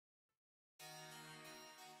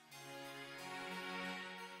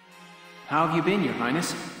How have you been, Your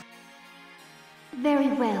Highness? Very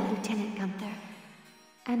well, Lieutenant Gunther.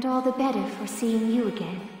 And all the better for seeing you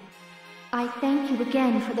again. I thank you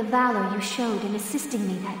again for the valor you showed in assisting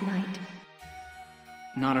me that night.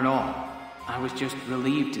 Not at all. I was just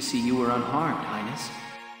relieved to see you were unharmed, Highness.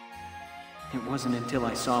 It wasn't until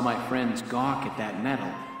I saw my friends gawk at that medal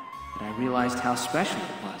that I realized how special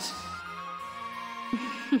it was.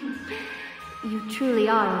 You truly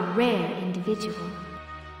are a rare individual.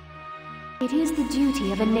 It is the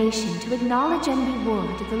duty of a nation to acknowledge and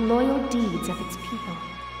reward the loyal deeds of its people.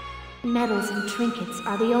 Medals and trinkets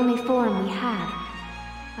are the only form we have,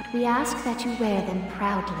 but we ask that you wear them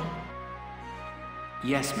proudly.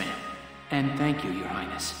 Yes, ma'am. And thank you, Your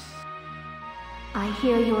Highness. I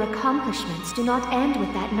hear your accomplishments do not end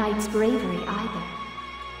with that knight's bravery either.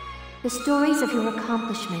 The stories of your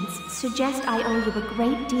accomplishments suggest I owe you a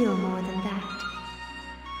great deal more than that.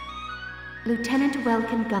 Lieutenant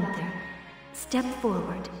Welkin Gunther, step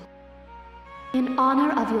forward. In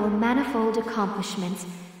honor of your manifold accomplishments,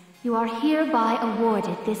 you are hereby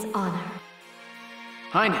awarded this honor.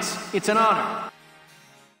 Highness, it's an honor.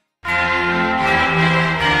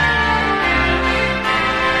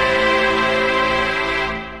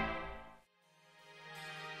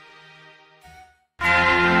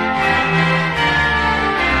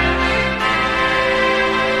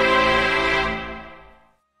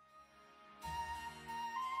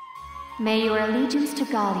 May your allegiance to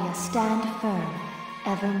Gallia stand firm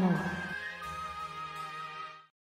evermore.